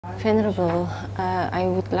Venerable, I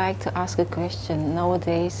would like to ask a question.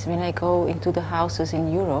 Nowadays, when I go into the houses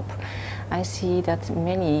in Europe, I see that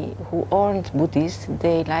many who aren't Buddhists,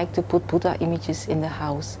 they like to put Buddha images in the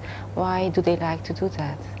house. Why do they like to do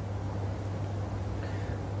that?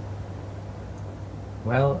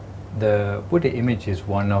 Well, the Buddha image is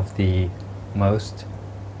one of the most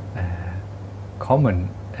common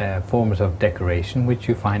forms of decoration which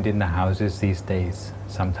you find in the houses these days.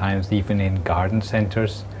 Sometimes even in garden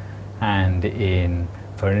centers and in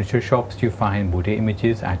furniture shops you find Buddha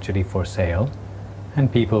images actually for sale,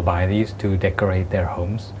 and people buy these to decorate their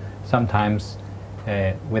homes, sometimes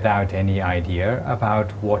without any idea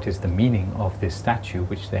about what is the meaning of this statue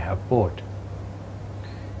which they have bought.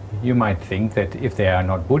 You might think that if they are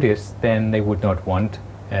not Buddhists, then they would not want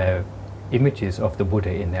images of the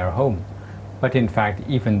Buddha in their home. But in fact,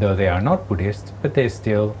 even though they are not Buddhists, but they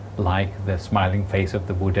still like the smiling face of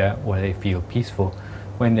the Buddha, or they feel peaceful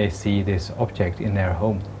when they see this object in their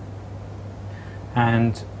home.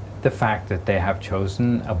 And the fact that they have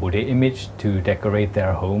chosen a Buddha image to decorate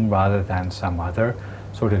their home rather than some other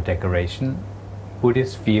sort of decoration,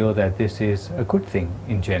 Buddhists feel that this is a good thing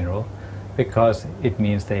in general, because it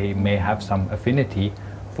means they may have some affinity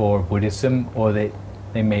for Buddhism, or they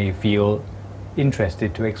may feel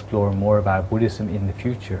interested to explore more about Buddhism in the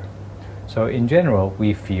future. So in general,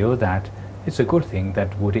 we feel that it's a good thing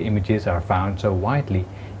that Buddha images are found so widely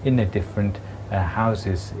in the different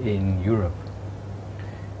houses in Europe.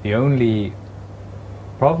 The only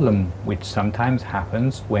problem which sometimes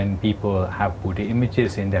happens when people have Buddha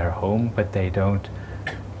images in their home but they don't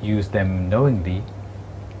use them knowingly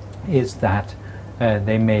is that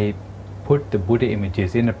they may put the Buddha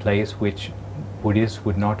images in a place which Buddhists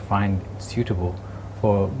would not find suitable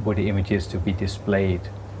for Buddha images to be displayed.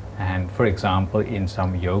 And for example, in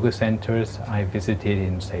some yoga centers I visited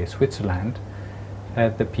in, say, Switzerland,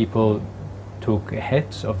 the people took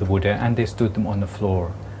heads of the Buddha and they stood them on the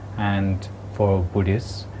floor. And for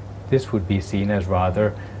Buddhists, this would be seen as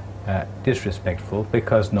rather disrespectful,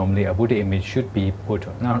 because normally a Buddha image should be put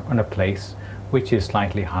on a place which is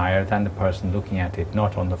slightly higher than the person looking at it,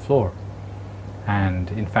 not on the floor. And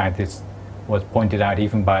in fact, this was pointed out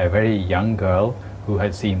even by a very young girl who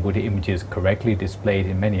had seen Buddha images correctly displayed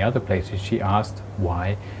in many other places. She asked,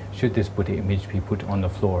 why should this Buddha image be put on the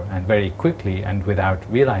floor? And very quickly, and without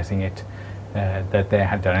realizing it, that they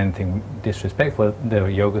had done anything disrespectful, the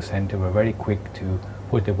yoga center were very quick to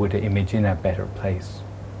put the Buddha image in a better place.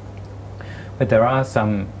 But there are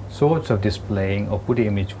some sorts of displaying of Buddha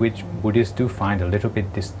image which Buddhists do find a little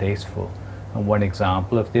bit distasteful. And one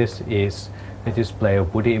example of this is the display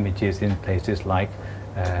of Buddha images in places like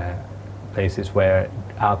places where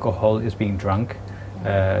alcohol is being drunk.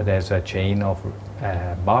 There's a chain of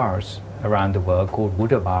bars around the world called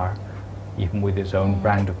Buddha Bar, even with its own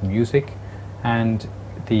brand of music. And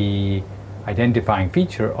the identifying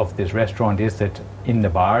feature of this restaurant is that in the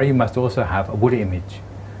bar you must also have a Buddha image.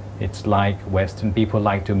 It's like Western people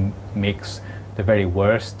like to mix the very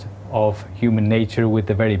worst of human nature with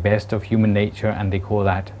the very best of human nature, and they call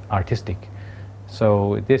that artistic.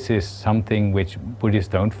 So this is something which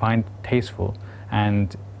Buddhists don't find tasteful,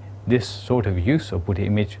 and this sort of use of Buddha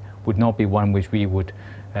image would not be one which we would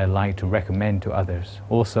like to recommend to others.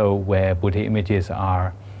 Also, where Buddha images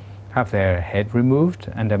have their head removed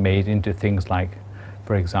and are made into things like,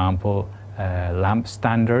 for example, lamp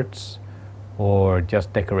standards or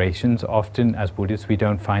just decorations, often as Buddhists we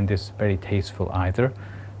don't find this very tasteful either,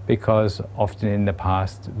 because often in the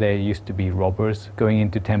past there used to be robbers going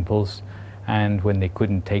into temples, and when they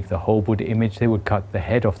couldn't take the whole Buddha image, they would cut the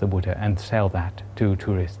head off the Buddha and sell that to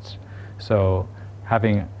tourists. So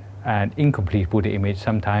having an incomplete Buddha image,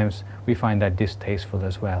 sometimes we find that distasteful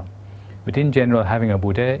as well. But in general, having a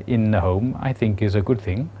Buddha in the home, I think, is a good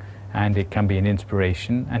thing, and it can be an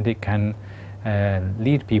inspiration, and it can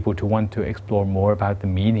lead people to want to explore more about the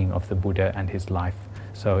meaning of the Buddha and his life.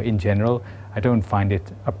 So in general, I don't find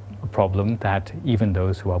it a problem that even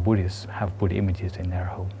those who are Buddhists have Buddha images in their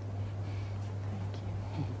home.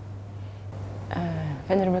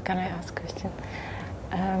 Venerable, can I ask a question?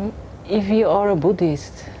 If you are a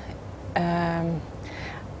Buddhist,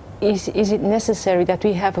 is it necessary that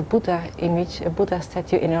we have a Buddha image, a Buddha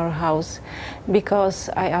statue in our house? Because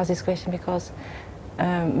I ask this question because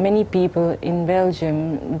many people in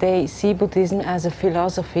Belgium, they see Buddhism as a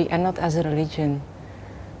philosophy and not as a religion.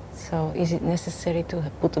 So is it necessary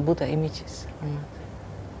to put the Buddha images or not?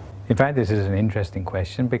 In fact, this is an interesting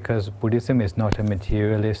question, because Buddhism is not a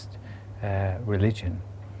materialist religion.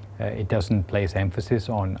 It doesn't place emphasis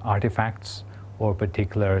on artifacts or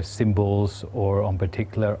particular symbols or on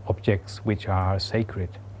particular objects which are sacred.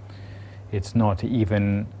 It's not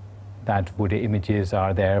even that Buddha images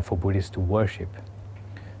are there for Buddhists to worship.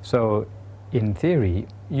 So in theory,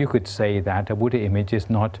 you could say that a Buddha image is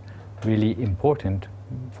not really important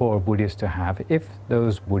for Buddhists to have if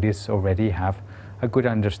those Buddhists already have a good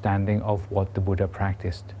understanding of what the Buddha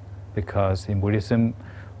practiced. Because in Buddhism,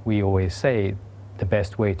 we always say the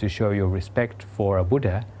best way to show your respect for a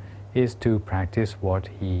Buddha is to practice what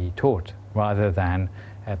he taught, rather than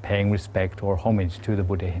paying respect or homage to the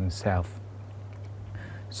Buddha himself.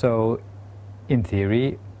 So, in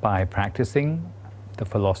theory, by practicing the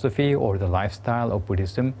philosophy or the lifestyle of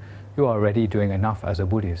Buddhism, you are already doing enough as a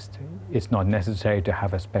Buddhist. It's not necessary to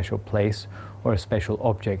have a special place or a special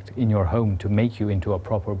object in your home to make you into a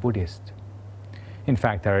proper Buddhist. In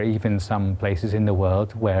fact, there are even some places in the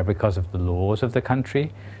world where, because of the laws of the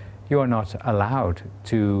country, you are not allowed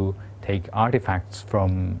to take artifacts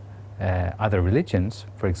from other religions,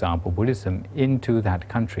 for example Buddhism, into that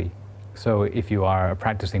country. So if you are a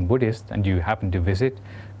practicing Buddhist and you happen to visit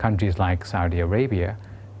countries like Saudi Arabia,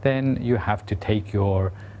 then you have to take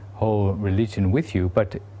your whole religion with you,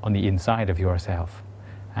 but on the inside of yourself.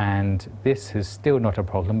 And this is still not a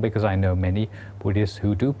problem, because I know many Buddhists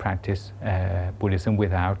who do practice Buddhism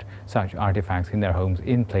without such artifacts in their homes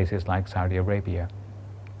in places like Saudi Arabia.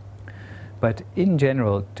 But in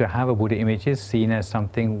general, to have a Buddha image is seen as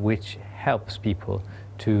something which helps people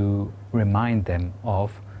to remind them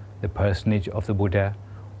of the personage of the Buddha,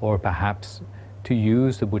 or perhaps to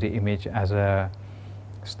use the Buddha image as a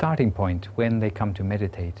starting point when they come to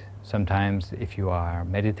meditate. Sometimes if you are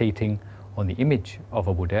meditating on the image of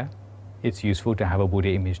a Buddha, it's useful to have a Buddha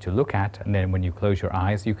image to look at, and then when you close your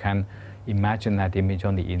eyes you can imagine that image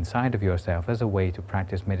on the inside of yourself as a way to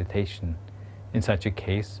practice meditation. In such a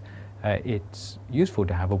case, it's useful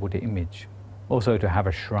to have a Buddha image. Also, to have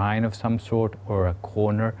a shrine of some sort or a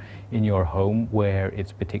corner in your home where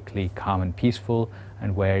it's particularly calm and peaceful,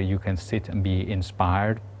 and where you can sit and be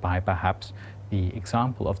inspired by perhaps the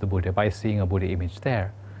example of the Buddha by seeing a Buddha image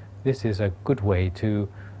there. This is a good way to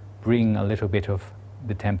bring a little bit of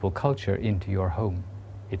the temple culture into your home.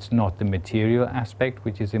 It's not the material aspect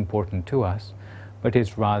which is important to us, but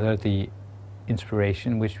it's rather the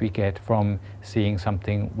inspiration which we get from seeing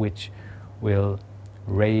something which will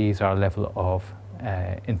raise our level of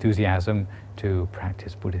enthusiasm to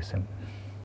practice Buddhism.